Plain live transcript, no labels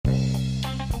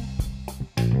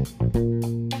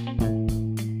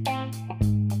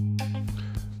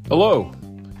Hello,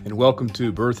 and welcome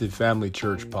to Birthing Family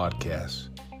Church Podcast.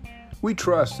 We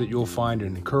trust that you'll find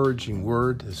an encouraging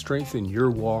word to strengthen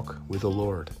your walk with the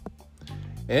Lord.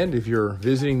 And if you're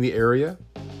visiting the area,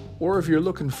 or if you're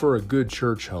looking for a good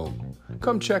church home,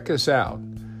 come check us out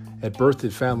at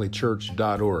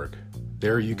birthedfamilychurch.org.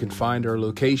 There you can find our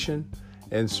location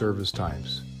and service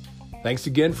times. Thanks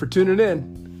again for tuning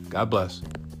in. God bless.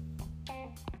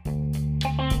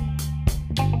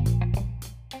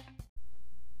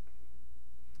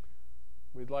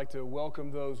 We'd like to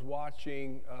welcome those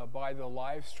watching by the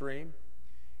live stream.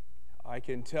 I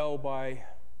can tell by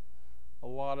a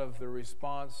lot of the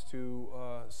response to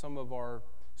some of our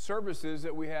services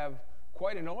that we have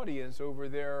quite an audience over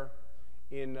there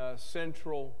in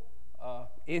central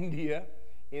India,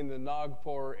 in the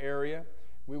Nagpur area.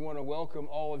 We want to welcome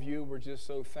all of you. We're just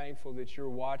so thankful that you're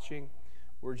watching.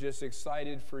 We're just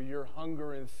excited for your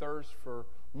hunger and thirst for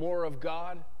more of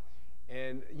God.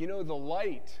 And you know, the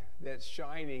light that's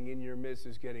shining in your midst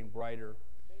is getting brighter.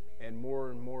 Amen. And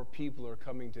more people are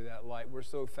coming to that light. We're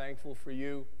so thankful for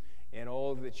you and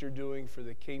all that you're doing for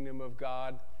the kingdom of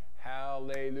God.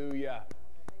 Hallelujah.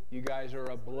 You guys are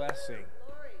a blessing.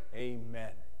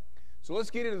 Amen. So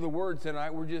let's get into the word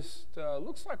tonight. We're just,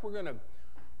 looks like we're going to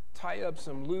tie up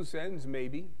some loose ends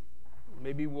maybe.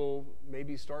 Maybe we'll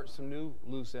start some new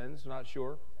loose ends, not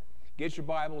sure. Get your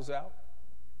Bibles out.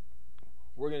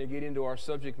 We're going to get into our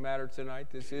subject matter tonight.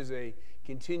 This is a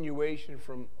continuation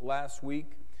from last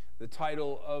week. The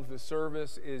title of the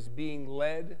service is Being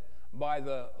Led by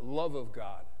the Love of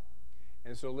God.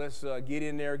 And so let's get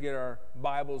in there, get our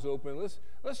Bibles open.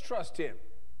 Let's trust Him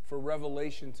for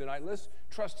revelation tonight. Let's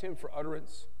trust Him for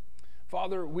utterance.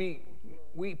 Father, we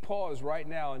pause right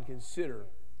now and consider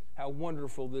how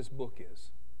wonderful this book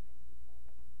is.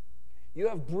 You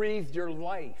have breathed your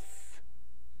life,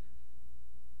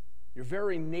 your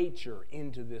very nature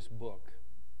into this book.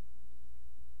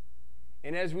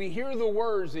 And as we hear the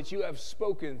words that you have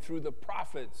spoken through the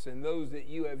prophets and those that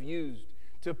you have used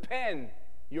to pen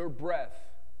your breath,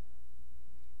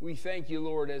 we thank you,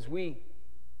 Lord, as we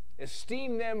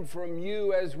esteem them from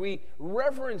you, as we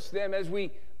reverence them, as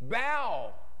we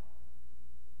bow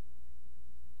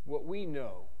what we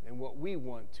know and what we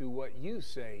want to what you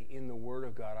say in the Word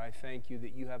of God. I thank you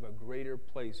that you have a greater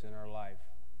place in our life.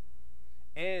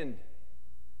 And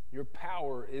your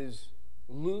power is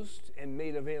loosed and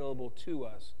made available to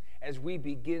us as we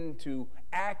begin to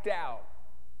act out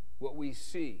what we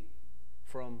see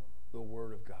from the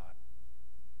Word of God.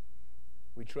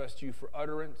 We trust you for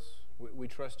utterance. We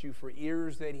trust you for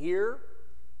ears that hear.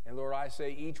 And Lord, I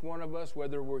say each one of us,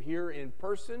 whether we're here in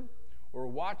person or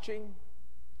watching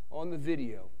on the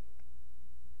video,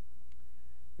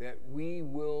 that we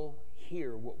will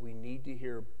hear what we need to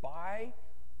hear by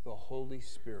the Holy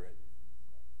Spirit.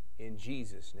 In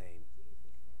Jesus' name,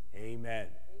 amen. Amen.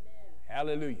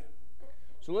 Hallelujah.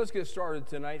 So let's get started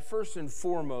tonight. First and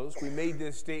foremost, we made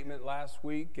this statement last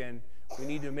week, and we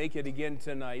need to make it again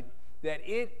tonight, that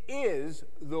it is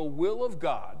the will of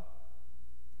God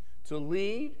to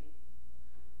lead,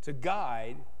 to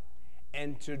guide,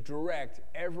 and to direct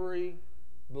every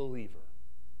believer.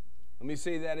 Let me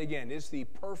say that again. It's the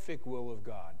perfect will of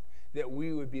God that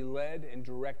we would be led and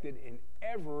directed in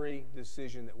every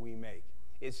decision that we make.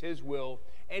 It's His will,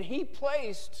 and He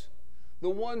placed the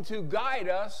one to guide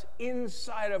us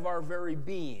inside of our very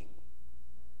being.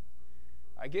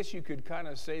 I guess you could kind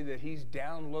of say that He's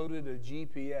downloaded a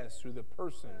GPS through the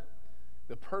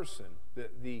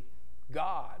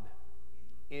God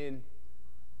in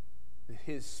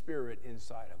His Spirit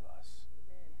inside of us.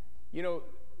 You know,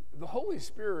 the Holy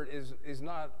Spirit is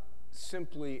not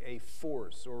simply a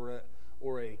force or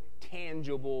a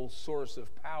tangible source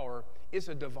of power. It's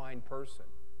a divine person.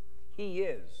 He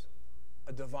is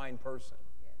a divine person.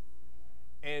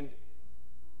 And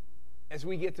as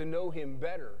we get to know Him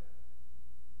better,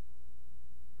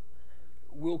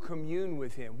 we'll commune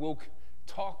with Him. We'll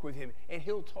talk with Him, and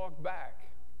He'll talk back.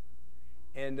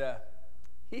 And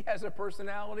He has a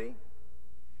personality,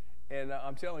 and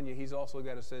I'm telling you, He's also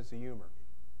got a sense of humor.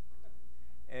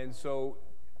 And so,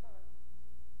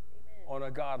 on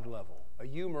a God level, a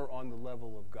humor on the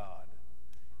level of God.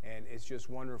 And it's just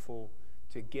wonderful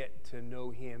to get to know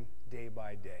Him day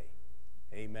by day.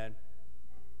 Amen.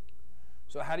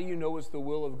 So how do you know it's the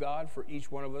will of God for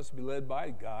each one of us to be led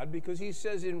by God? Because He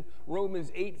says in Romans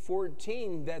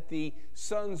 8:14 that the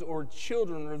sons or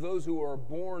children, or those who are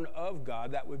born of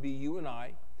God, that would be you and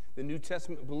I, the New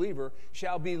Testament believer,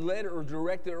 shall be led or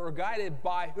directed or guided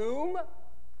by whom?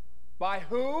 By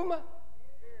whom?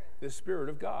 The Spirit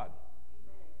of God.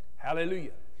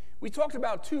 Hallelujah. We talked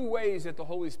about two ways that the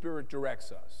Holy Spirit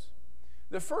directs us.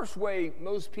 The first way,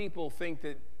 most people think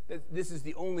that this is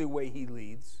the only way he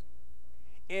leads.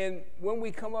 And when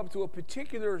we come up to a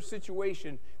particular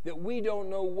situation that we don't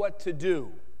know what to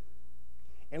do,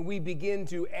 and we begin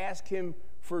to ask him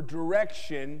for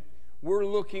direction, we're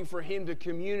looking for him to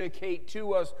communicate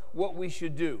to us what we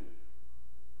should do.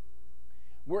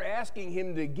 We're asking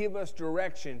him to give us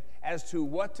direction as to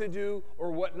what to do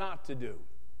or what not to do.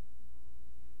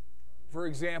 For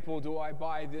example, do I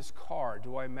buy this car?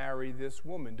 Do I marry this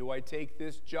woman? Do I take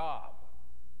this job?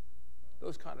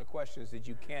 Those kind of questions that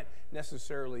you can't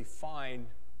necessarily find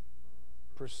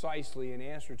precisely an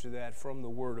answer to that from the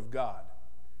Word of God.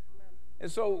 And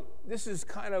so this is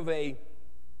kind of a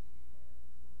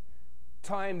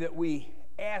time that we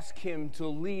ask him to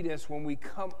lead us when we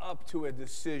come up to a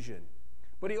decision.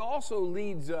 But he also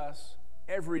leads us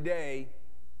every day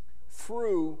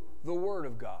through the Word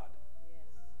of God.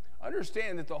 Yes.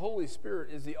 Understand that the Holy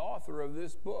Spirit is the author of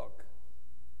this book.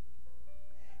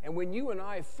 And when you and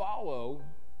I follow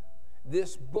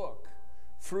this book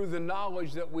through the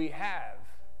knowledge that we have,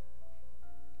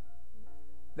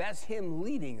 that's him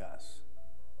leading us.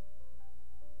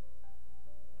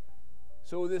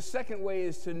 So the second way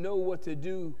is to know what to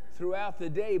do throughout the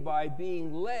day by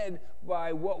being led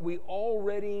by what we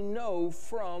already know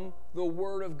from the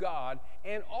Word of God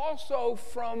and also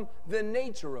from the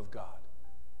nature of God.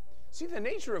 See, the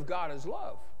nature of God is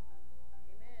love.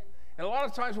 Amen. And a lot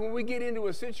of times when we get into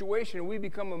a situation and we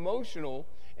become emotional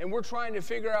and we're trying to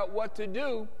figure out what to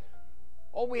do,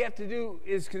 all we have to do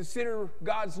is consider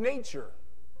God's nature.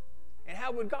 And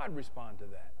how would God respond to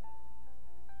that?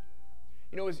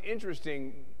 You know, it's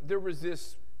interesting. There was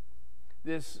this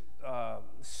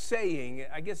saying.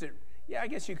 I guess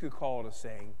you could call it a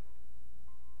saying.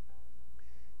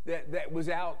 That was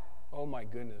out. Oh my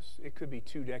goodness! It could be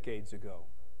 2 decades ago.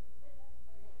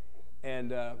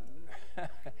 And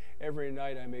every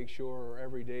night I make sure, or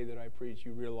every day that I preach,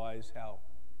 you realize how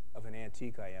of an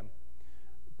antique I am.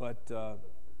 But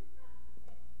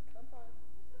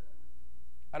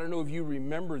I don't know if you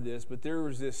remember this, but there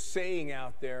was this saying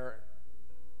out there.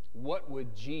 What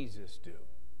would Jesus do?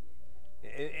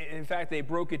 In fact, they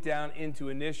broke it down into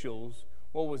initials.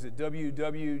 What was it?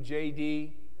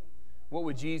 WWJD? What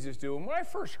would Jesus do? And when I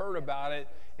first heard about it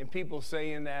and people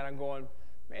saying that, I'm going,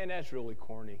 man, that's really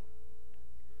corny.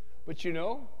 But you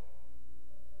know,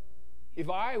 if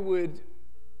I would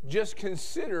just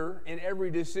consider in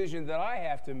every decision that I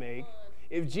have to make,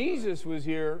 if Jesus was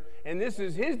here and this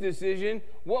is his decision,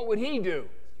 what would he do?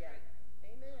 Yeah.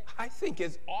 Amen. I think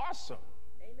it's awesome.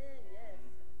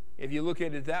 If you look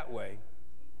at it that way.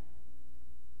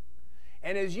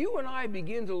 And as you and I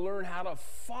begin to learn how to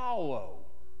follow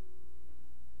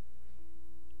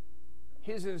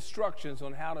his instructions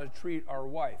on how to treat our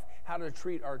wife, how to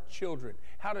treat our children,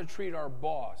 how to treat our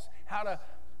boss, how to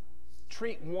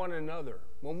treat one another,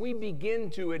 when we begin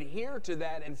to adhere to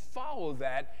that and follow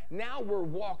that, now we're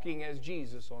walking as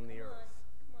Jesus on the earth.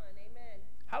 Come on, amen.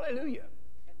 Hallelujah.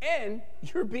 And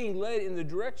you're being led in the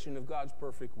direction of God's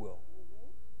perfect will.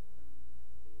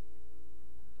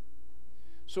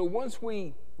 So once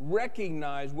we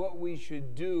recognize what we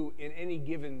should do in any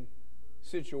given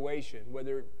situation,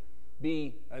 whether it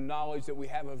be a knowledge that we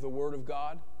have of the Word of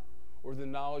God or the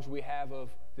knowledge we have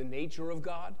of the nature of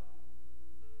God,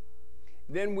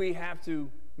 then we have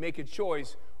to make a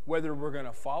choice whether we're going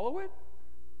to follow it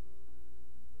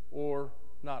or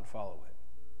not follow it.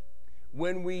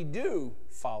 When we do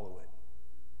follow it,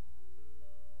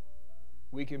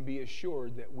 we can be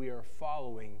assured that we are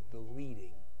following the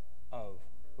leading of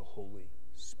the Holy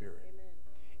Spirit. Amen.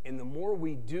 And the more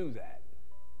we do that,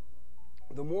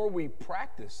 the more we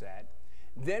practice that,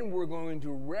 then we're going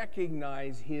to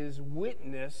recognize his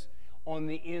witness on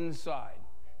the inside.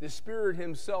 The Spirit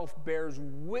himself bears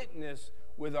witness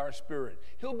with our spirit.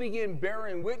 He'll begin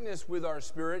bearing witness with our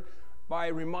spirit by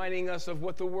reminding us of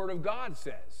what the Word of God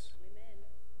says. Amen.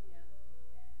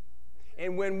 Yeah.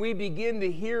 And when we begin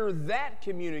to hear that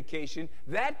communication,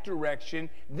 that direction,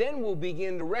 then we'll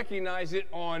begin to recognize it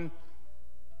on,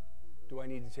 do I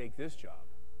need to take this job?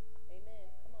 Amen.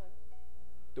 Come on.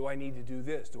 Do I need to do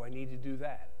this? Do I need to do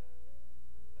that?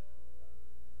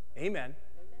 Amen.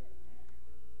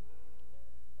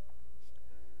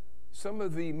 Some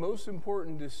of the most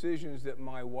important decisions that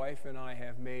my wife and I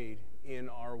have made in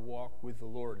our walk with the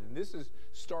Lord, and this is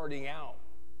starting out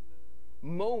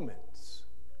moments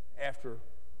after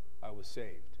I was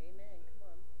saved. Amen.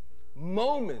 Come on.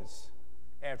 Moments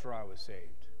after I was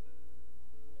saved.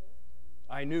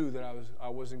 I knew that I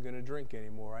wasn't going to drink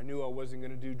anymore. I knew I wasn't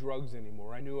going to do drugs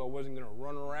anymore. I knew I wasn't going to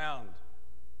run around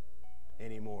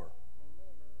anymore.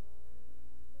 Amen.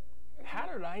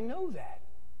 How did I know that?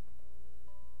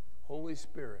 Holy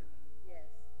Spirit. Yes.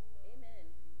 Amen.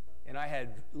 And I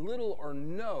had little or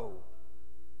no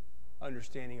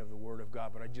understanding of the Word of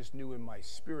God, but I just knew in my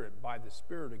spirit, by the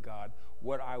Spirit of God,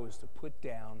 what I was to put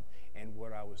down and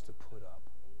what I was to put up.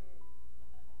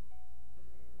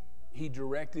 He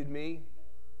directed me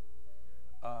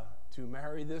to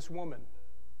marry this woman.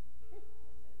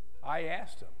 I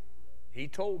asked him. He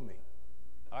told me.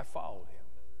 I followed him.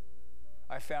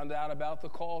 I found out about the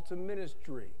call to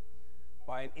ministry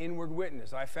by an inward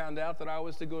witness. I found out that I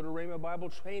was to go to Rhema Bible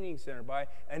Training Center by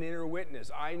an inner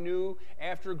witness. I knew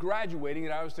after graduating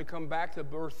that I was to come back to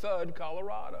Berthoud,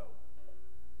 Colorado.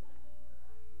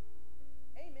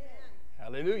 Amen.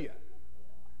 Hallelujah.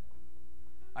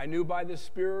 I knew by the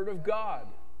Spirit of God,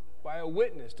 by a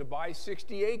witness, to buy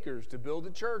 60 acres to build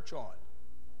a church on.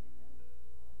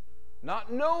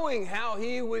 Not knowing how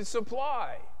he would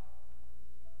supply.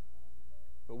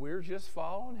 But we're just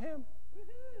following him.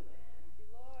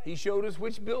 He showed us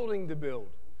which building to build,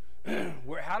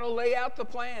 how to lay out the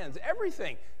plans,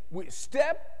 everything.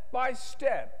 Step by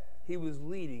step, he was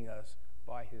leading us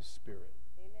by his Spirit.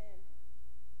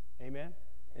 Amen. Amen?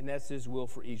 And that's his will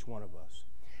for each one of us.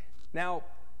 Now,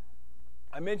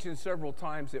 I mentioned several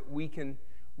times that we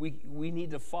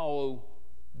need to follow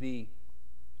the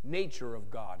nature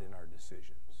of God in our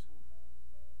decisions.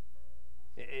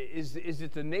 Is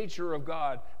it the nature of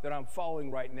God that I'm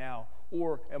following right now,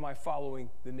 or am I following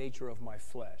the nature of my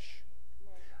flesh?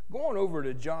 Going over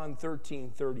to John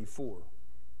 13:34.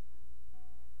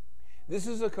 This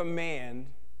is a command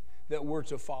that we're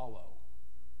to follow.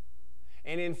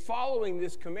 And in following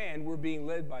this command, we're being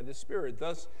led by the Spirit.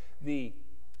 Thus, the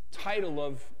title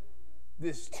of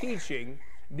this teaching,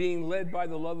 being led by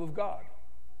the love of God.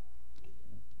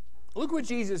 Look what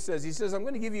Jesus says. He says, I'm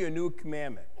going to give you a new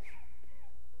commandment.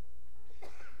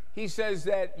 He says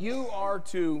that you are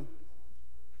to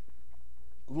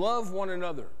love one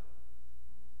another.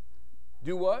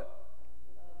 Do what?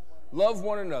 Love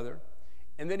one another.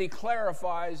 And then he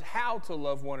clarifies how to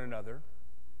love one another,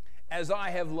 as I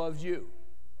have loved you.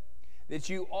 That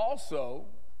you also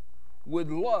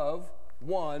would love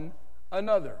one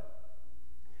another.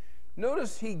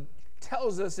 Notice he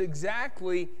tells us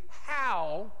exactly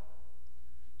how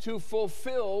to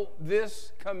fulfill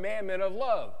this commandment of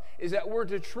love, is that we're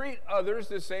to treat others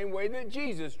the same way that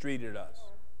Jesus treated us.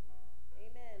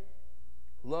 Amen.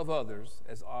 Love others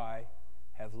as I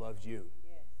have loved you.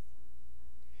 Yes.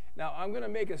 Now, I'm going to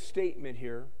make a statement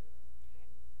here,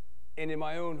 and in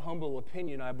my own humble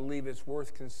opinion, I believe it's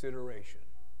worth consideration.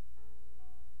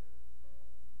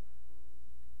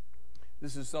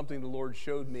 This is something the Lord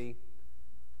showed me,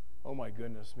 oh my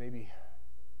goodness, maybe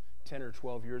 10 or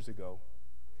 12 years ago.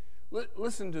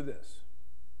 Listen to this.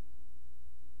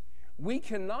 We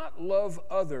cannot love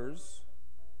others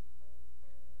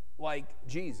like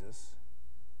Jesus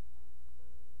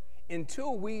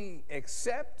until we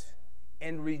accept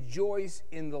and rejoice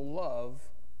in the love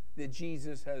that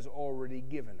Jesus has already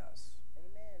given us.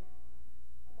 Amen.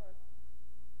 Come on.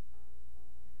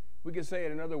 We can say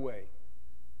it another way.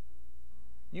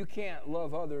 You can't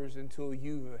love others until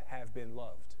you have been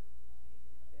loved.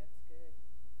 That's good.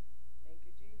 Thank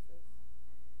you, Jesus.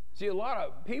 See, a lot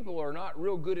of people are not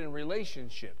real good in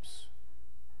relationships.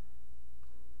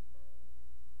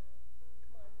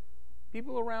 Come on.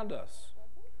 People around us,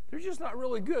 they're just not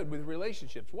really good with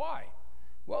relationships. Why?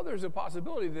 Well, there's a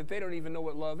possibility that they don't even know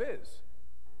what love is.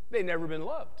 They've never been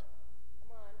loved.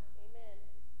 Come on. Amen.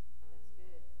 That's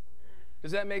good.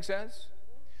 Does that make sense?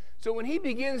 So when he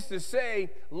begins to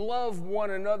say, love one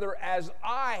another as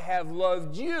I have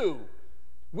loved you,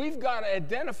 we've got to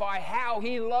identify how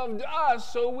he loved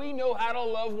us so we know how to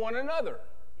love one another.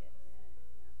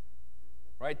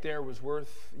 Right there was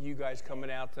worth you guys coming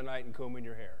out tonight and combing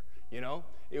your hair. You know,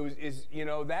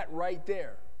 that right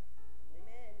there.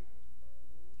 Amen.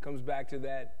 Comes back to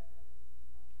that,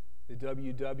 the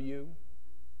WW,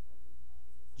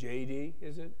 JD,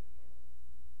 is it?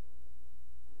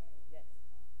 Yes.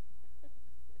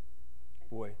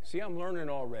 Boy, see, I'm learning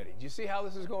already. Do you see how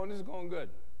this is going? This is going good.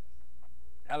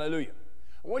 Hallelujah.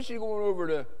 I want you to go over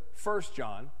to 1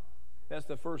 John. That's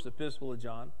the first epistle of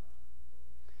John.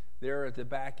 There at the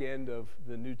back end of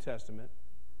the New Testament.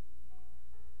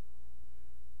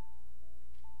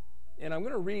 And I'm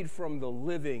going to read from the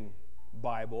Living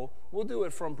Bible. We'll do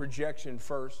it from projection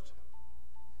first.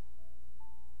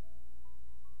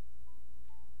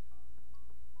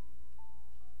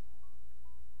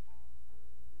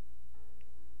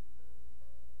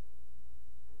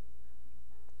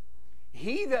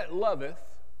 He that loveth,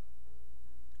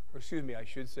 or excuse me, I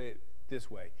should say it this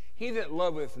way. He that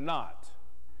loveth not,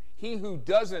 He who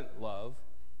doesn't love,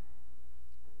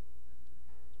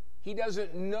 he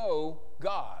doesn't know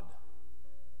God.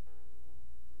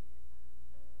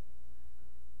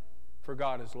 For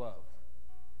God is love.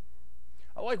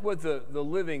 I like what the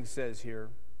Living says here.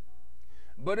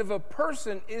 But if a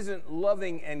person isn't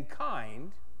loving and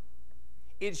kind,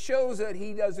 it shows that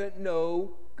he doesn't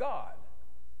know God.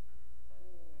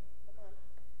 Come on.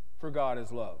 For God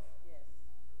is love. Yes.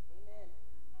 Amen.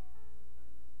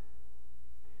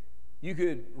 You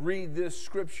could read this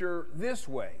scripture this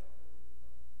way.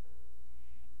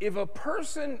 If a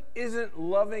person isn't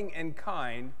loving and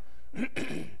kind,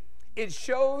 it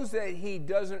shows that he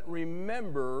doesn't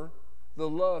remember the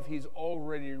love he's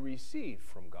already received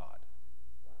from God.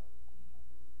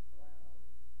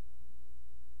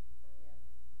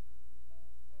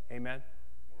 Amen?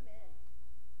 Amen.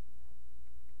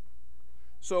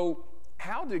 So,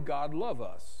 how did God love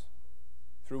us?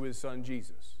 Through his son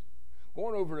Jesus.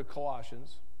 Going over to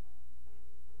Colossians.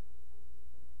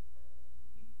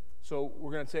 So,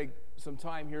 we're going to take some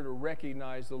time here to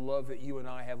recognize the love that you and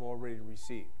I have already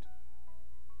received.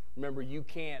 Remember, you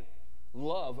can't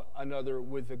love another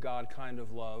with the God kind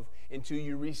of love until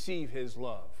you receive his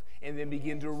love and then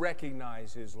begin to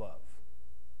recognize his love.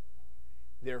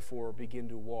 Therefore, begin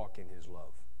to walk in his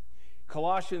love.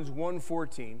 Colossians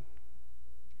 1:14.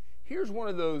 Here's one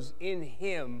of those in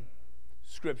him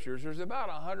scriptures. There's about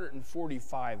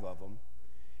 145 of them.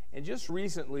 And just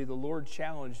recently, the Lord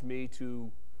challenged me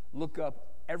to look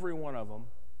up every one of them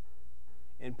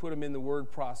and put them in the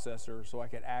word processor so I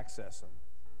could access them.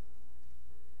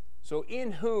 So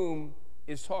in whom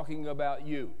is talking about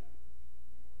you.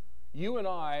 You and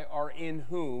I are in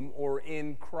whom, or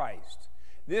in Christ.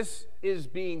 This is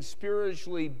being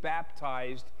spiritually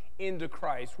baptized into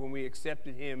Christ when we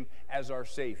accepted him as our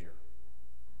Savior.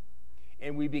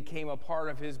 And we became a part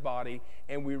of his body,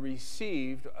 and we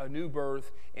received a new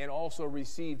birth and also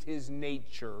received his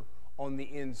nature on the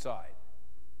inside.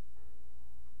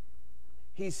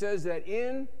 He says that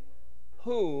in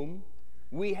whom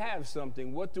we have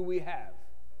something. What do we have?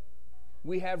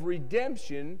 We have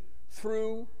redemption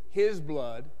through his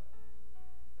blood.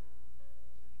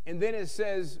 And then it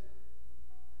says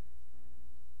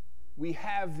we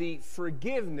have the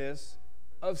forgiveness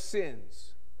of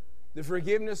sins. The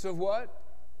forgiveness of what?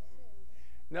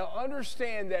 Now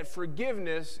understand that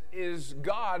forgiveness is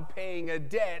God paying a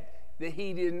debt that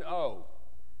he didn't owe.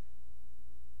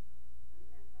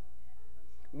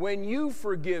 When you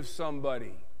forgive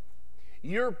somebody,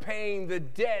 you're paying the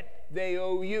debt they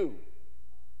owe you.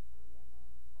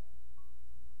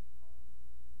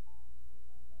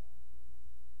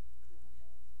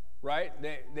 Right?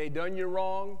 They done you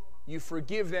wrong. You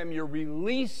forgive them. You're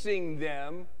releasing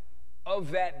them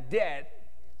of that debt.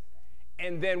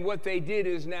 And then what they did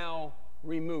is now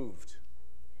removed.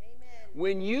 Amen.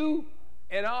 When you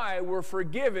and I were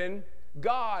forgiven,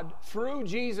 God, through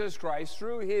Jesus Christ,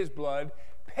 through his blood,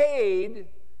 paid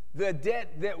the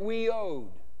debt that we owed.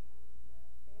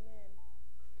 Amen.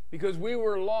 Because we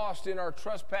were lost in our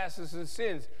trespasses and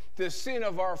sins. The sin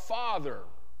of our father,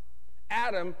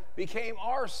 Adam, became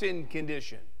our sin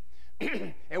condition.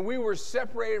 And we were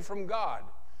separated from God.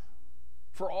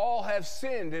 For all have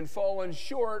sinned and fallen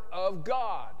short of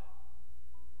God.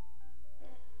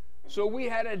 So we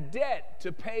had a debt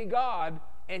to pay God,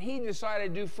 and he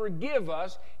decided to forgive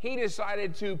us. He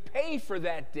decided to pay for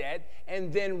that debt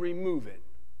and then remove it.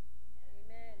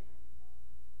 Amen.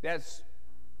 That's,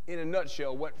 in a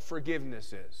nutshell, what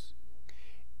forgiveness is.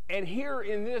 And here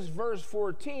in this verse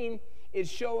 14, it's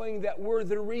showing that we're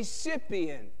the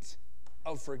recipient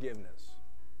of forgiveness.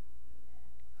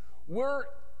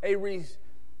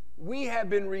 We have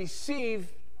been received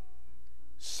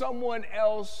someone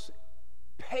else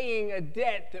paying a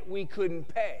debt that we couldn't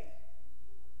pay.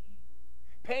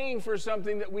 Paying for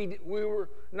something that we were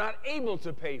not able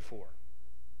to pay for.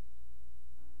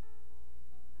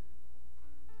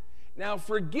 Now,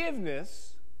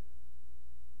 forgiveness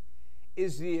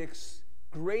is the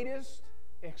greatest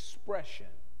expression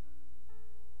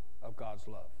of God's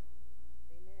love.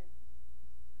 Amen.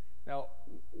 Now,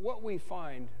 what we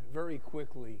find very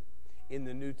quickly in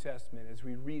the New Testament as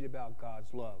we read about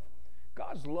God's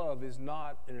love is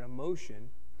not an emotion,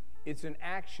 it's an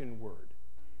action word.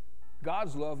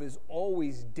 God's love is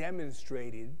always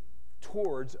demonstrated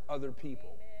towards other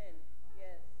people. Amen.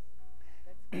 Yes.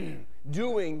 That's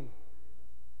good.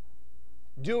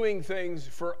 Doing things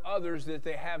for others that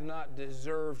they have not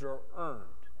deserved or earned.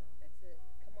 That's it.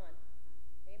 Come on.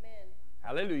 Amen.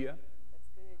 Hallelujah. That's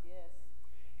good. Yes.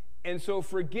 And so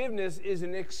forgiveness is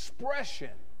an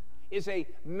expression, it's a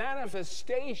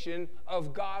manifestation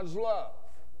of God's love.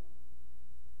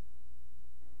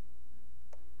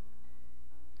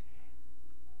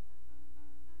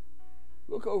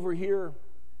 look over here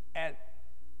at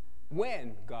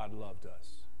when God loved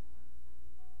us,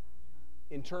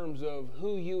 in terms of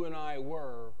who you and I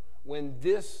were when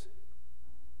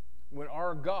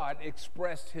our God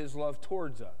expressed his love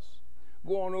towards us.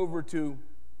 Go on over to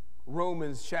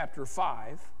Romans chapter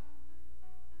 5.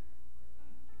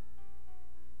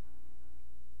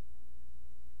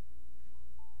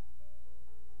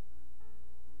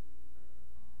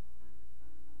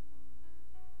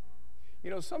 You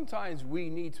know, sometimes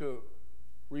we need to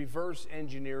reverse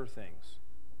engineer things.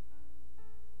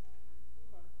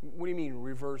 What do you mean,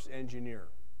 reverse engineer?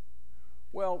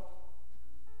 Well,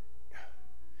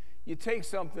 you take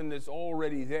something that's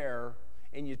already there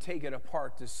and you take it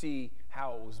apart to see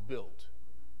how it was built.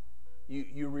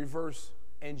 You reverse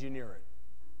engineer it.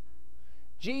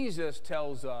 Jesus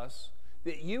tells us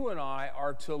that you and I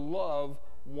are to love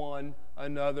one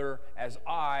another as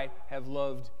I have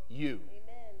loved you.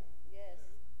 Amen. Yes.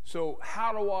 So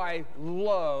how do I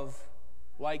love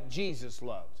like Jesus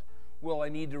loved? Well, I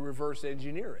need to reverse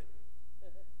engineer it.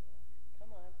 Come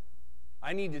on.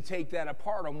 I need to take that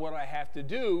apart on what I have to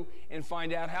do and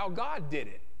find out how God did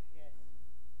it. Yes.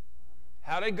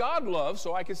 How did God love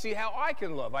so I can see how I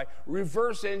can love? I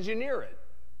reverse engineer it.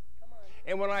 Come on.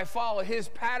 And when I follow his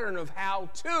pattern of how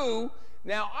to,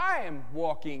 now I am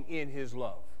walking in his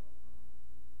love.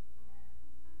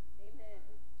 Amen.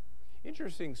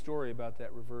 Interesting story about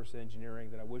that reverse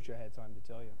engineering that I wish I had time to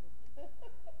tell you.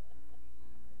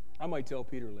 I might tell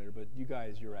Peter later, but you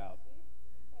guys, you're out.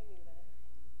 I knew that.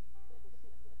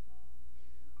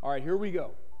 All right, here we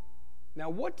go.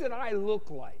 Now, what did I look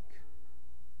like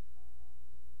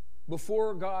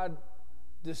before God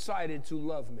decided to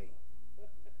love me?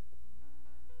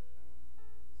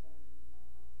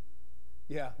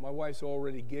 Yeah, my wife's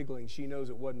already giggling. She knows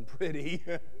it wasn't pretty,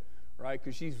 right?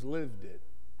 Because she's lived it.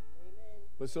 Amen.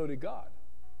 But so did God.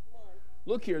 Come on.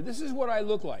 Look here, this is what I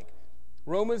look like.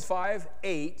 Romans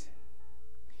 5:8,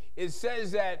 it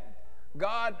says that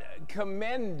God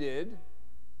commended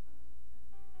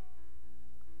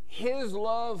his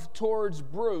love towards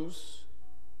Bruce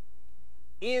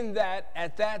in that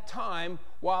at that time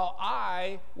while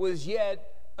I was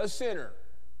yet a sinner.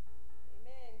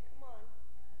 Amen. Come on.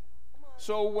 Come on.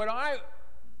 So when I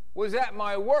was at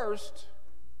my worst,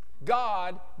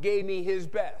 God gave me his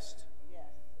best. Yes.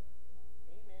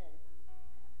 Amen.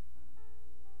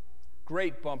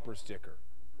 Great bumper sticker.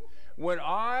 When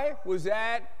I was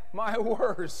at my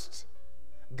worst,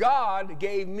 God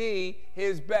gave me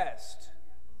his best.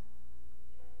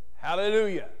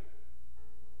 Hallelujah.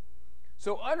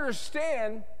 So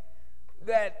understand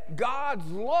that God's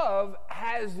love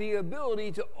has the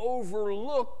ability to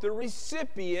overlook the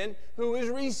recipient who is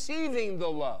receiving the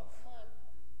love. Come on.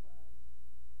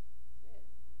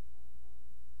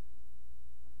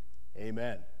 That's it.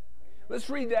 Amen. Let's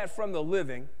read that from the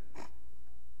Living.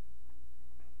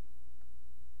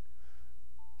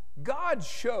 God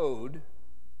showed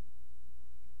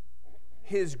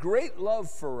his great love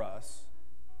for us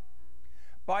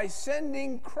by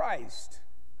sending Christ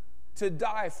to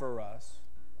die for us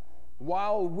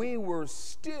while we were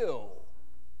still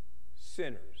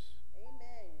sinners.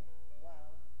 Amen. Wow.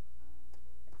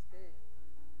 That's good.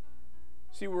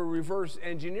 See, we're reverse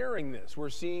engineering this. We're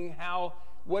seeing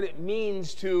what it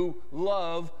means to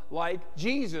love like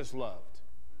Jesus loved.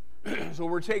 So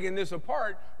we're taking this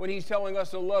apart. When he's telling us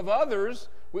to love others,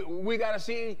 we got to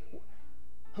see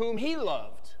whom he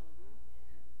loved.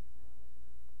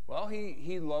 Well,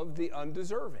 he loved the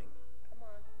undeserving. Come on.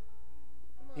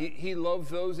 Come on. He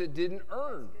loved those that didn't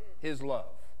earn his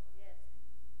love. Yes.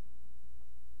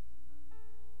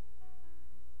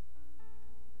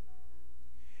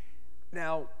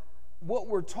 Now, what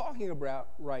we're talking about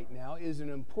right now is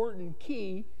an important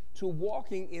key to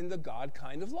walking in the God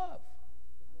kind of love.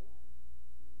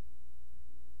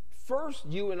 First,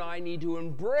 you and I need to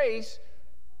embrace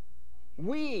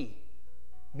we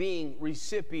being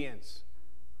recipients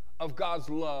of God's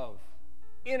love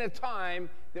in a time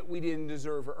that we didn't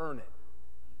deserve or earn it.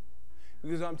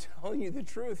 Because I'm telling you the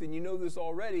truth, and you know this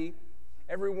already,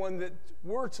 everyone that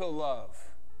we're to love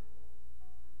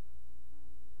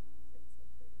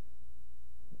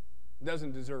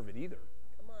doesn't deserve it either.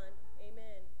 Come on.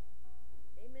 Amen.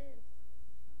 Amen.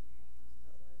 That's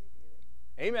not why we do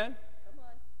it. Amen. Come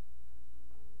on.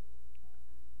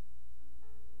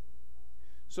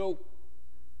 So,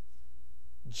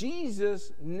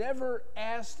 Jesus never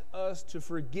asked us to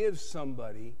forgive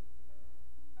somebody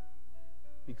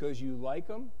because you like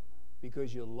them,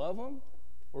 because you love them,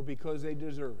 or because they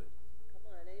deserve it.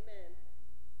 Come on. Amen.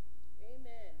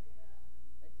 Amen.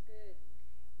 That's good.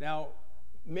 Now,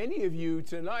 many of you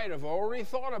tonight have already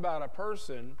thought about a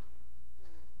person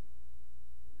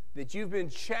that you've been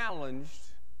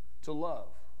challenged to love.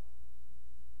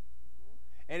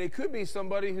 And it could be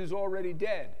somebody who's already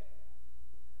dead.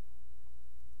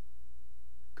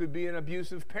 Could be an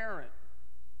abusive parent.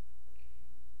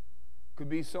 Could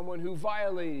be someone who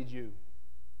violated you.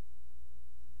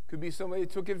 Could be somebody who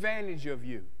took advantage of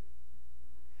you.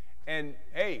 And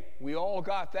hey, we all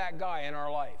got that guy in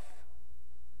our life.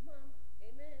 Come on.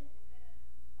 Amen.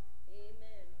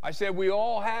 Amen. I said we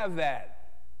all have that.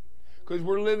 Because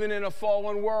we're living in a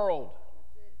fallen world.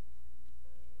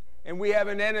 And we have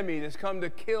an enemy that's come to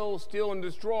kill, steal, and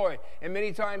destroy. And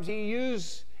many times he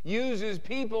uses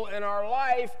people in our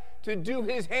life to do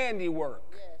his handiwork.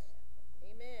 Yes.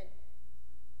 Amen.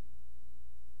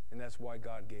 And that's why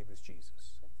God gave us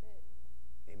Jesus. That's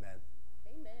it. Amen.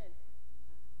 Amen.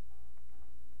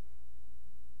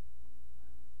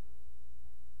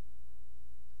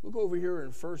 Look over here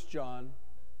in 1 John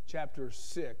chapter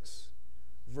 6,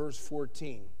 verse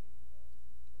 14.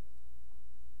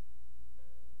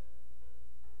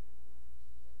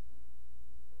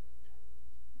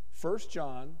 1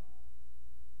 John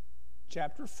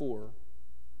chapter 4,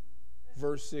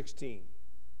 verse 16.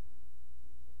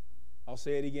 I'll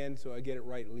say it again so I get it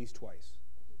right at least twice.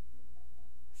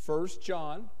 1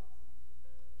 John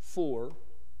 4,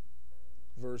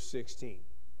 verse 16.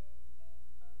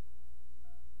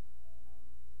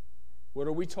 What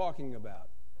are we talking about?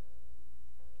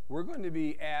 We're going to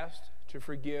be asked to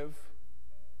forgive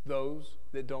those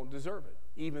that don't deserve it,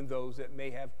 even those that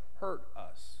may have hurt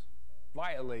us,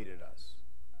 violated us,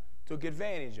 took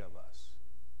advantage of us.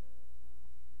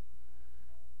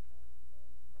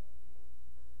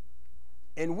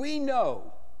 And we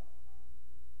know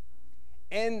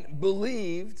and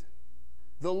believed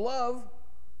the love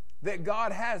that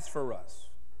God has for us.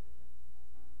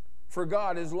 For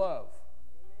God is love.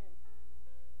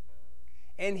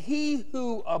 And he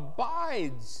who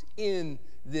abides in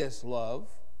this love,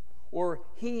 or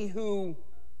he who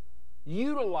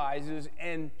utilizes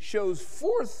and shows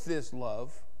forth this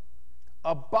love,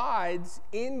 abides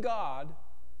in God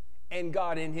and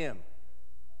God in him.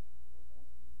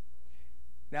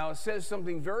 Now it says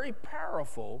something very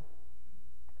powerful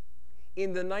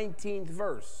in the 19th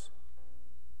verse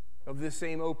of this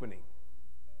same opening.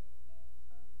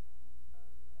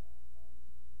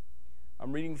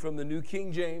 I'm reading from the New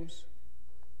King James.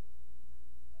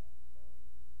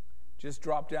 Just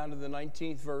drop down to the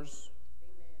 19th verse.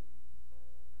 Amen.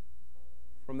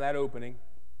 From that opening.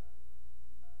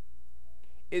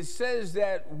 It says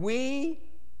that we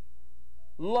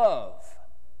love.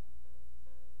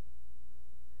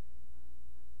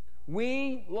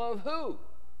 We love who?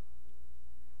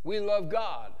 We love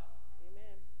God.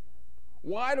 Amen.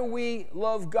 Why do we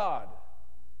love God?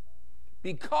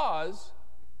 Because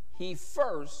he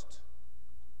first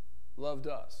loved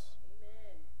us.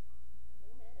 Amen.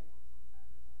 Amen.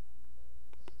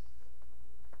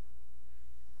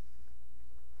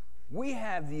 We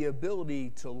have the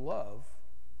ability to love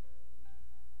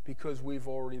because we've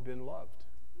already been loved.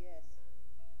 Yes.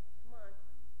 Come on.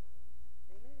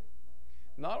 Amen.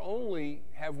 Not only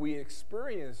have we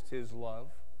experienced his love,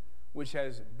 which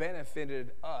has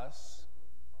benefited us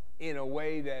in a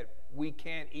way that we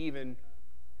can't even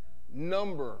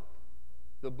number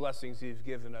the blessings he's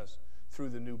given us through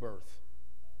the new birth.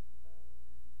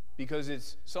 Because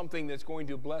it's something that's going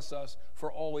to bless us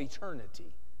for all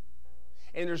eternity.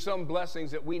 And there's some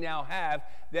blessings that we now have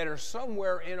that are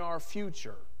somewhere in our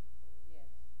future. Yes.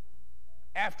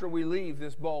 After we leave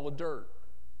this ball of dirt.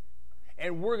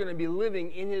 And we're going to be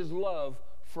living in his love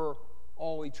for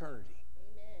all eternity.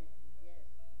 Amen. Yes.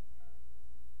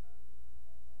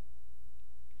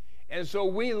 And so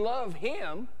we love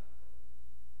him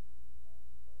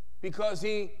because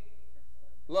he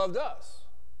loved us.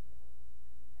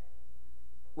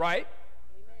 Right?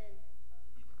 Amen.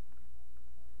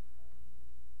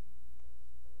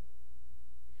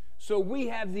 So we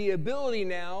have the ability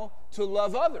now to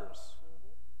love others.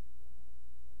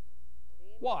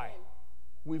 Why?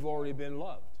 We've already been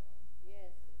loved.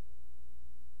 Yes.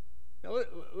 Now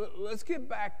let's get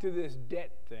back to this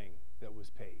debt thing that was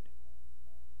paid.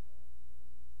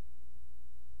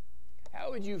 How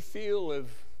would you feel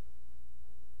if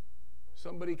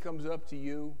somebody comes up to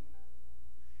you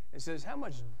and says, "How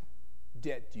much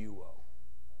debt do you owe?"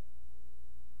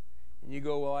 And you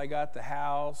go, "Well, I got the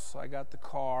house, I got the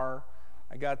car,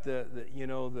 I got the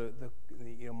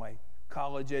my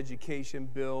college education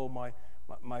bill,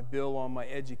 my bill on my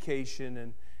education,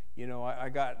 and I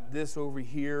got this over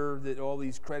here, that all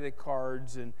these credit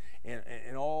cards and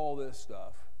all this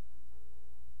stuff."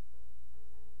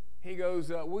 He goes,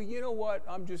 "Well, you know what?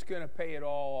 I'm just going to pay it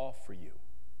all off for you."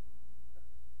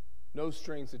 No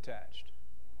strings attached.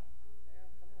 Yeah,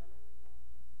 come on.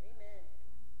 Amen.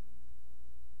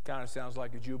 Kind of sounds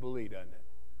like a jubilee, doesn't it?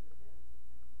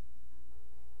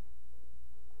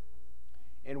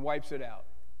 And wipes it out.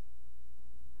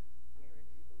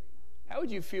 How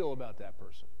would you feel about that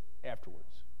person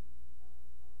afterwards?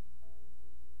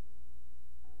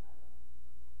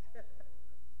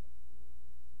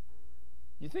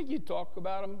 You think you'd talk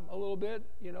about him a little bit,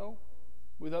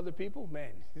 with other people?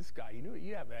 Man, this guy,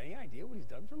 you have any idea what he's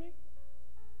done for me?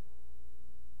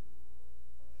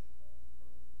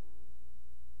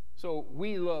 So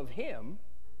we love him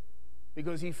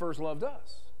because he first loved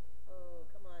us. Oh,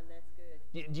 come on, that's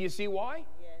good. Do you see why?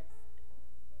 Yes.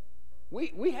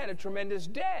 We had a tremendous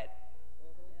debt.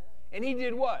 Mm-hmm. And he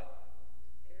did what?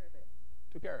 Took care of it.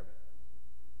 Took care of it.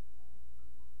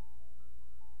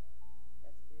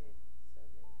 That's good. So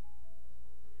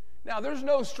good. Now, there's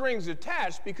no strings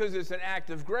attached because it's an act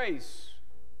of grace.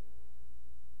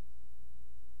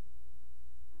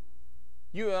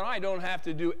 You and I don't have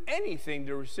to do anything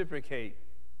to reciprocate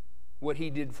what he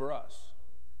did for us.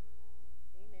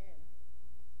 Amen.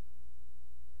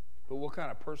 But what kind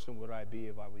of person would I be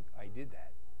if I did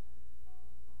that?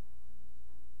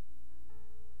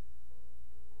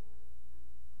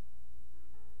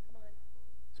 Come on.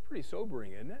 It's pretty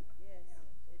sobering, isn't it? Yes,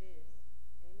 it is.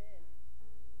 Amen.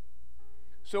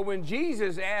 So when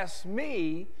Jesus asks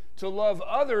me to love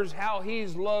others how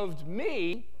he's loved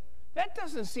me, that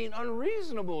doesn't seem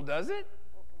unreasonable, does it?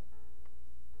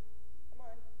 Come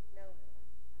on. No.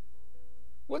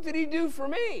 What did he do for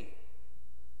me?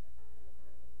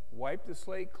 Wipe the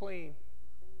slate clean.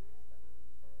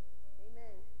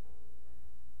 Amen.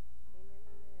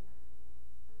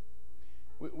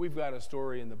 Amen. We've got a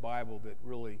story in the Bible that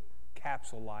really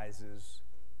capsulizes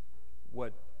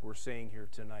what we're saying here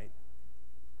tonight.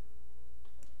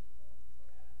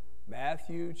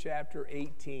 Matthew chapter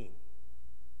 18.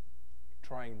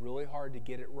 Trying really hard to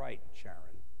get it right, Sharon.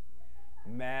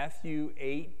 Matthew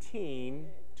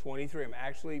 18:23. I'm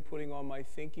actually putting on my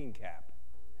thinking cap.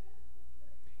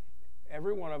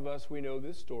 Every one of us, we know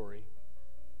this story.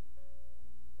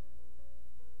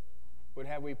 But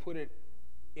have we put it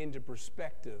into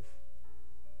perspective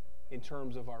in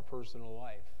terms of our personal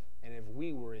life? And if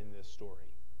we were in this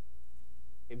story,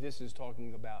 if this is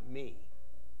talking about me.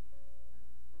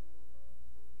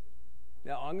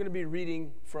 Now, I'm going to be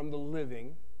reading from the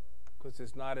Living, because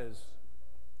it's not as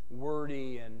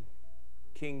wordy and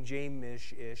King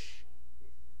James-ish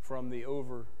from the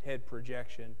overhead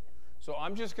projection. So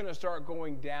I'm just going to start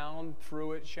going down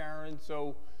through it, Sharon.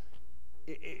 So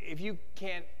if you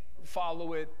can't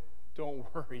follow it, don't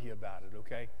worry about it,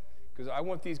 okay? Because I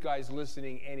want these guys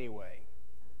listening anyway.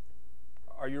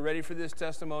 Are you ready for this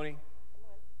testimony?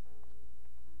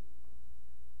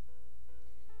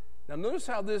 Now, notice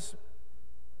how this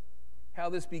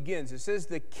begins. It says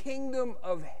the kingdom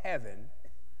of heaven,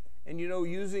 and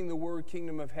using the word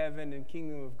kingdom of heaven and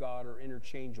kingdom of God are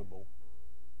interchangeable.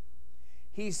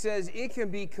 He says it can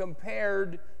be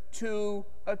compared to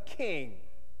a king.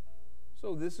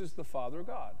 So this is the Father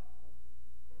God,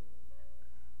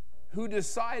 who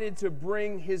decided to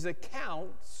bring his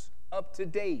accounts up to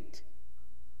date.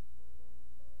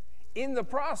 In the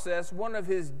process, one of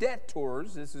his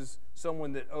debtors, this is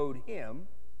someone that owed him,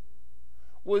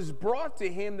 was brought to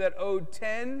him that owed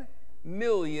 $10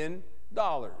 million.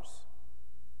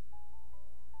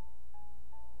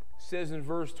 Says in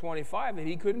verse 25 that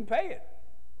he couldn't pay it.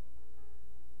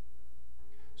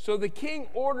 So the king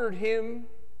ordered him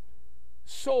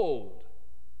sold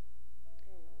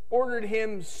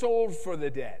for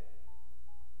the debt.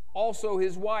 Also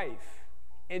his wife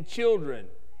and children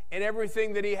and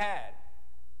everything that he had.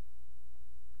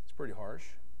 It's pretty harsh.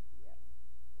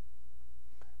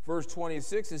 Verse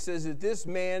 26, it says that this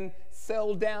man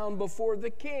fell down before the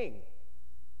king,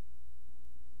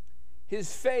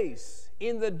 his face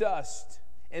in the dust,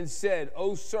 and said,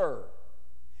 "O sir,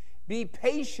 be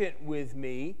patient with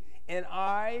me, and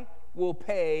I will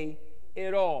pay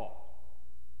it all."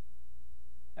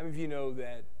 How many of you know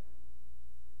that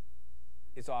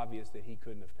it's obvious that he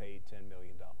couldn't have paid $10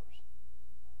 million?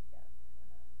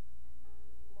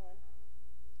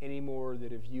 Any more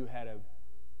that if you had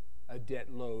a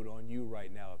debt load on you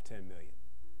right now of $10 million,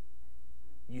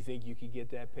 you think you could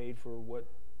get that paid for what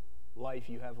life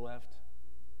you have left?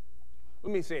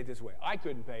 Let me say it this way. I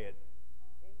couldn't pay it.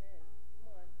 Amen.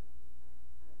 Come on.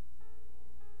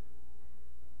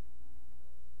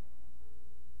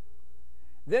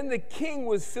 Then the king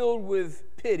was filled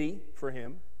with pity for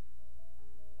him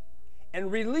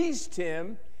and released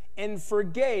him and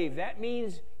forgave. That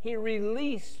means he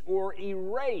released or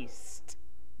erased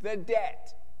the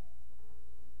debt.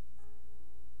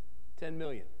 $10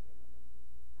 million.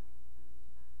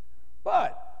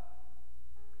 But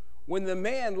when the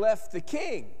man left the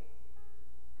king,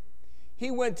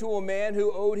 he went to a man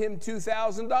who owed him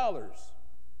 $2,000,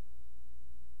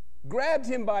 grabbed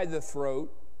him by the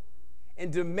throat,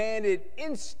 and demanded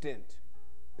instant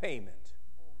payment.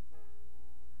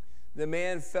 The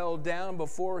man fell down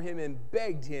before him and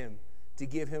begged him to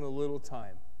give him a little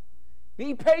time.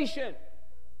 "Be patient,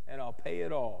 and I'll pay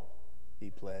it all,"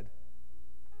 he pled.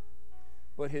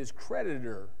 But his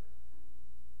creditor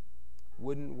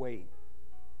wouldn't wait.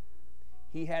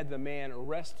 He had the man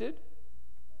arrested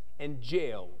and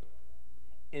jailed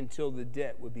until the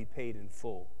debt would be paid in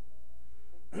full.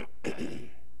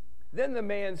 Then the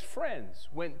man's friends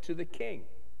went to the king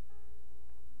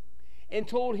and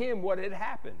told him what had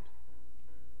happened.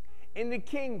 And the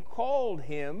king called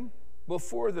him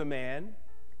before the man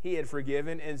he had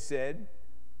forgiven and said,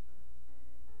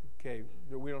 okay,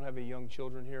 we don't have any young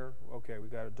children here? Okay, we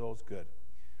got adults, good.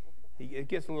 It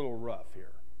gets a little rough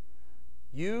here.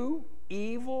 "You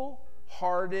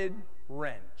evil-hearted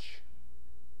wretch."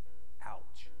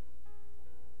 Ouch.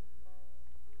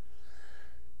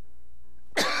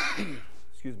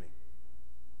 Excuse me.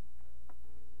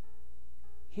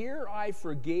 "Here I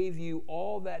forgave you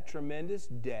all that tremendous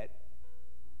debt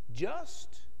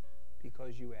just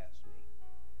because you asked me.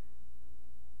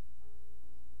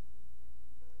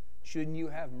 Shouldn't you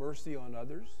have mercy on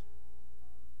others,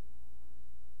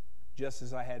 just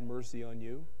as I had mercy on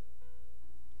you?"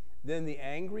 Then the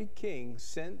angry king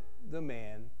sent the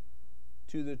man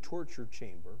to the torture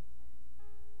chamber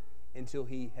until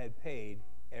he had paid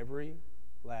every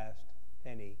last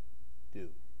penny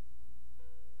due.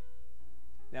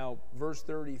 Now, verse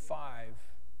 35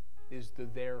 is the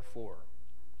therefore,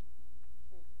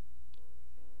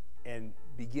 and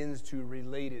begins to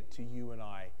relate it to you and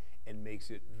I and makes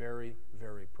it very,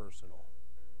 very personal.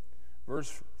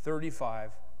 Verse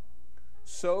 35,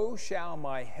 "So shall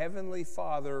my heavenly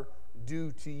Father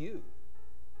do to you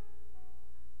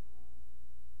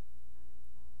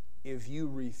if you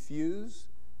refuse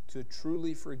to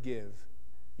truly forgive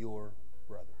your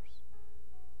brothers."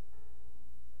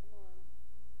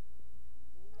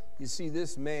 You see,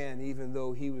 this man, even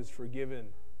though he was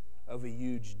forgiven of a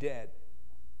huge debt,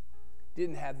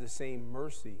 didn't have the same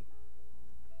mercy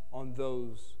on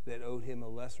those that owed him a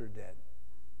lesser debt.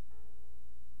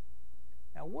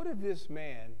 Now, what if this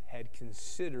man had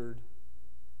considered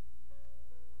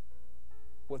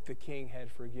what the king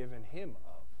had forgiven him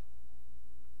of?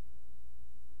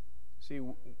 See,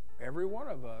 every one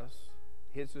of us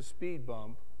hits a speed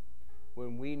bump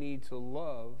when we need to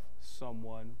love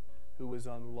someone who is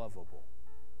unlovable.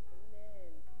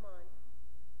 Amen. Come on.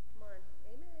 Come on.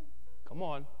 Amen. Come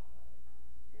on.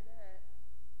 Do that.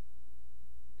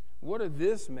 What if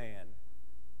this man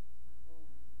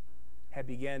had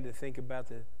began to think about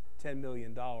the $10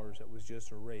 million that was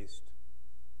just erased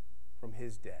from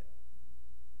his debt?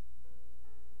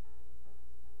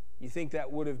 You think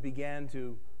that would have began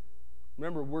to,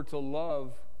 remember, we're to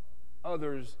love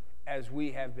others as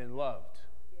we have been loved.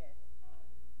 Yes.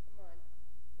 Come on.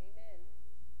 Amen.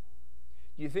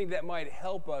 You think that might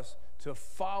help us to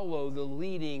follow the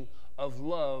leading of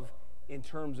love in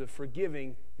terms of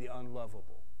forgiving the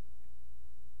unlovable?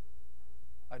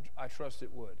 I trust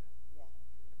it would. Yeah.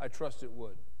 I trust it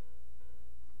would.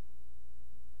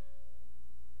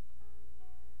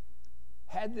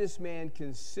 Had this man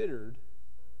considered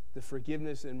the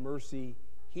forgiveness and mercy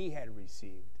he had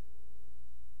received,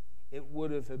 it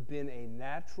would have been a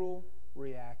natural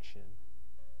reaction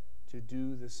to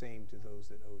do the same to those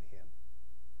that owed him.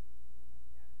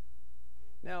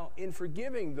 Now, in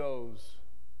forgiving those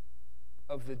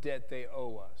of the debt they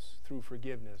owe us through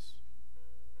forgiveness,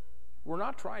 we're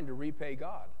not trying to repay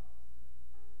God,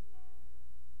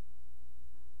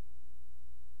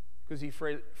 because he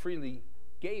freely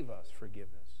gave us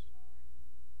forgiveness.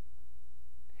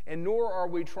 And nor are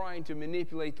we trying to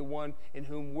manipulate the one in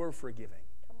whom we're forgiving.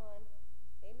 Come on.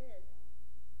 Amen.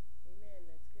 Amen.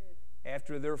 That's good.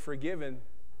 After they're forgiven,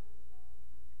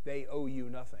 they owe you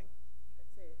nothing.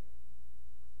 That's it.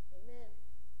 Amen.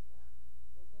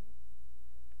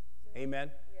 Mm-hmm.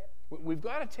 Amen? Yep. We've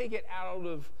got to take it out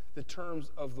of the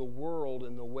terms of the world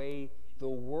and the way the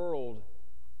world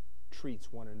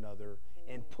treats one another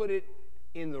and put it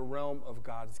in the realm of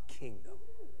God's kingdom.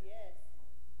 Yes.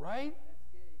 Right? That's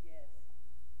good. Yes.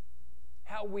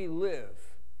 How we live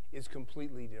is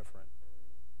completely different.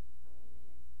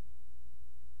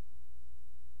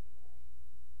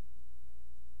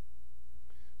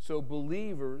 So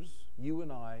believers, you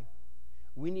and I,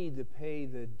 we need to pay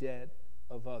the debt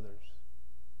of others,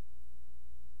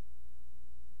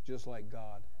 just like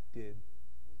God did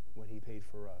when he paid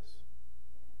for us.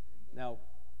 Now,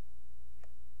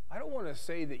 I don't want to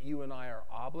say that you and I are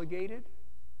obligated.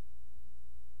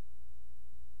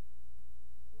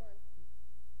 Come on.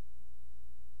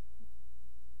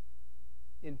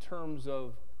 In terms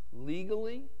of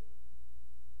legally.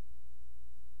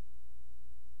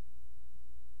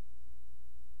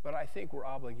 But I think we're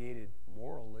obligated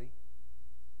morally.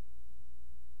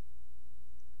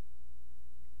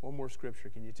 One more scripture.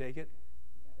 Can you take it?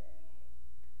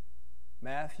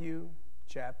 Matthew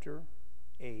chapter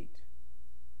 8.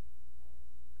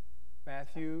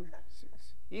 Matthew 6.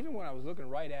 Even when I was looking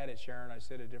right at it, Sharon, I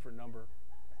said a different number.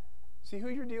 See who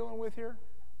you're dealing with here?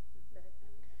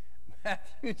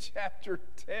 Matthew chapter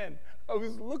 10. I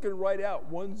was looking right out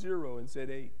 10 and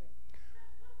said 8.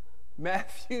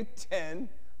 Matthew 10,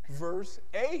 verse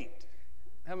 8.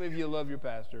 How many of you love your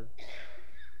pastor?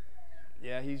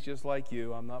 Yeah, he's just like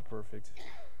you. I'm not perfect.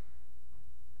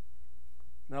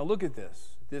 Now look at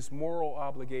this moral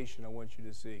obligation I want you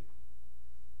to see.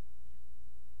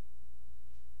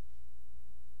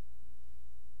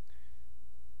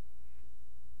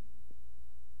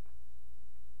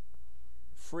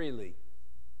 Freely.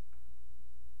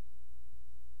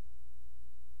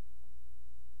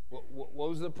 What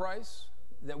was the price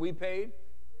that we paid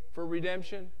for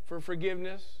redemption, for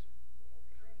forgiveness,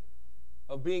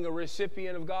 of being a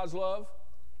recipient of God's love?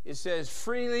 It says,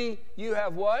 freely you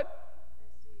have what?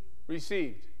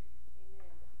 Received.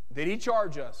 Did he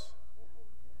charge us?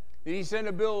 Did he send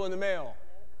a bill in the mail?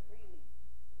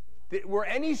 Were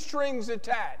any strings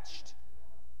attached?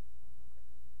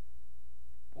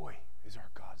 Boy, is our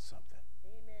God something.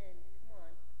 Amen. Come on.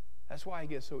 That's why I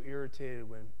get so irritated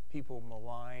when people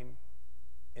malign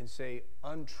and say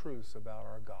untruths about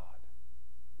our God.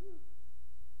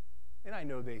 And I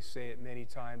know they say it many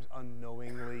times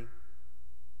unknowingly.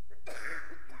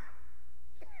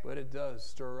 But it does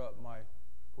stir up my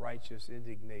righteous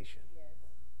indignation. Yes.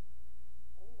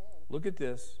 Amen. Look at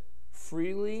this.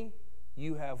 Freely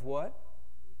you have what?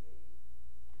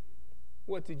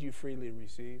 What did you freely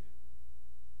receive?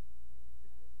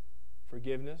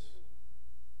 Forgiveness?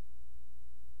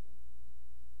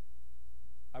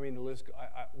 I mean, the list.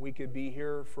 We could be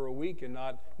here for a week and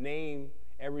not name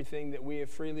everything that we have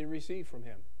freely received from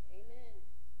him. Amen.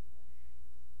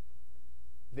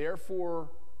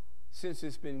 Therefore, since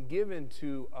it's been given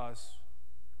to us,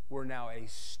 we're now a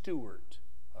steward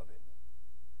of it.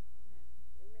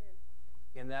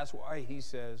 Amen. And that's why he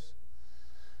says,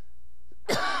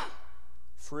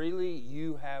 freely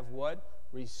you have what?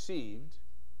 Received.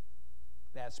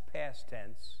 That's past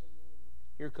tense.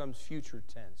 Here comes future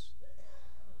tense.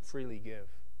 Freely give.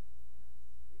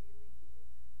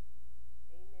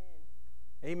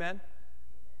 Amen. Amen?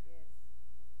 Yes.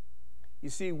 You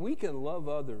see, we can love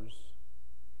others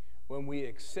when we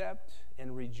accept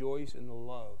and rejoice in the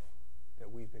love that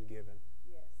we've been given.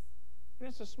 Yes. And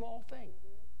it's a small thing.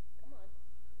 Come on.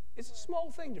 It's a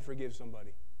small thing to forgive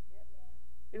somebody. Yep.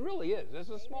 It really is. It's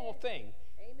a small thing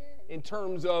Amen. in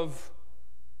terms of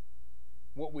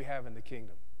what we have in the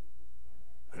kingdom.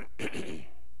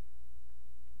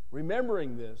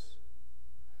 Remembering this,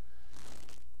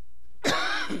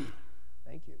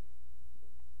 thank you,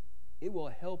 it will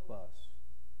help us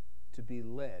to be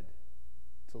led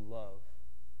to love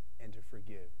and to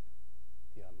forgive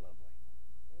the unlovely.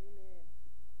 Amen.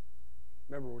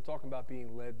 Remember, we're talking about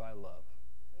being led by love.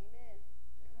 Amen.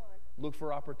 Come on. Look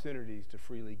for opportunities to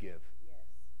freely give.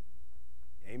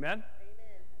 Yes. Amen? Amen.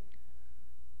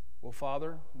 Well,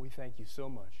 Father, we thank you so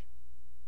much